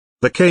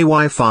The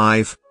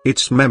KY5,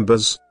 its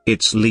members,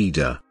 its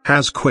leader,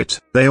 has quit.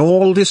 They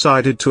all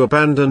decided to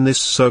abandon this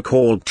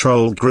so-called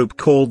troll group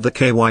called the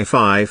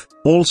KY5,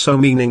 also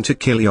meaning to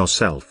kill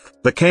yourself.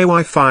 The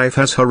KY5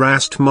 has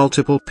harassed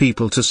multiple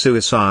people to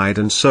suicide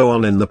and so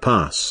on in the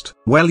past.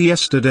 Well,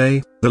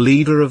 yesterday, the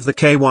leader of the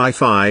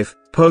KY5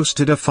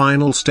 posted a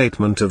final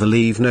statement of a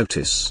leave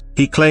notice.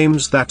 He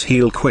claims that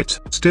he'll quit.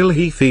 Still,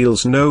 he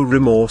feels no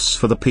remorse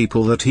for the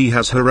people that he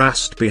has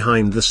harassed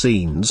behind the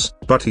scenes,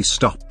 but he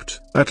stopped.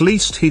 At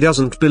least he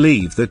doesn't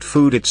believe that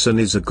Fooditson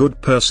is a good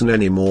person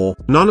anymore.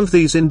 None of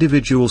these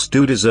individuals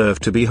do deserve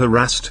to be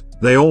harassed.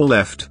 They all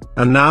left,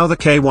 and now the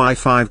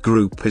KY5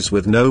 group is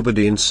with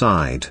nobody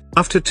inside.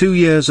 After 2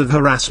 years of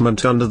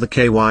harassment under the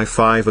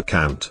KY5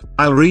 account,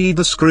 I'll read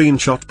the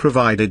screenshot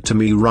provided to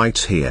me right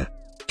here.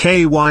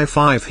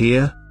 KY5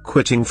 here,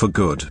 quitting for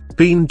good.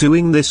 Been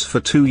doing this for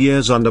 2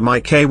 years under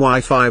my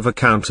KY5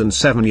 account and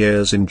 7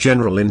 years in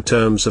general in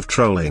terms of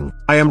trolling.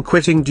 I am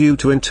quitting due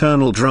to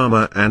internal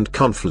drama and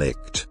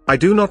conflict. I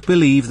do not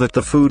believe that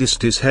the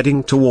Foodist is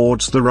heading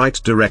towards the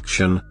right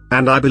direction,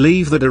 and I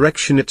believe the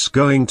direction it's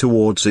going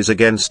towards is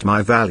against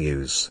my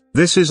values.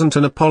 This isn't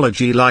an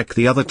apology like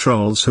the other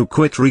trolls who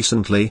quit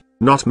recently,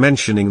 not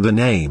mentioning the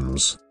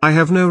names. I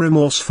have no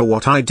remorse for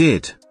what I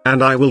did,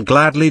 and I will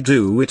gladly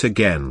do it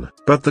again.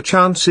 But the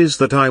chances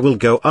that I will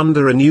go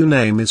under a new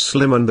name is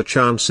slim, and the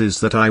chances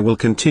that I will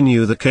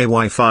continue the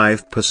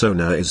KY5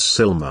 persona is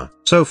slimmer.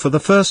 So for the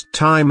first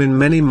time in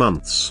many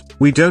months,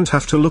 we don't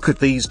have to look at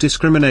these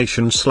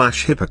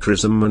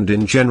discrimination/hypocrism and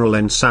in general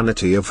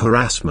insanity of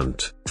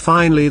harassment.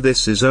 Finally,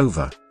 this is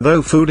over.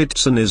 Though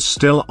Fooditson is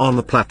still on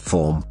the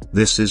platform,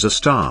 this is a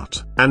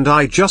start. And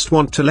I just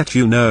want to let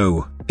you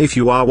know, if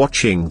you are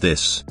watching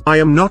this, I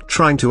am not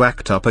trying to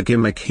act up a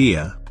gimmick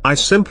here. I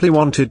simply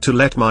wanted to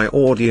let my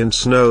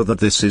audience know that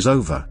this is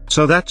over.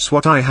 So that's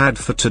what I had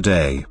for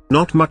today.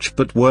 Not much,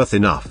 but worth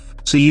enough.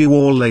 See you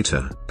all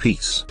later.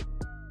 Peace.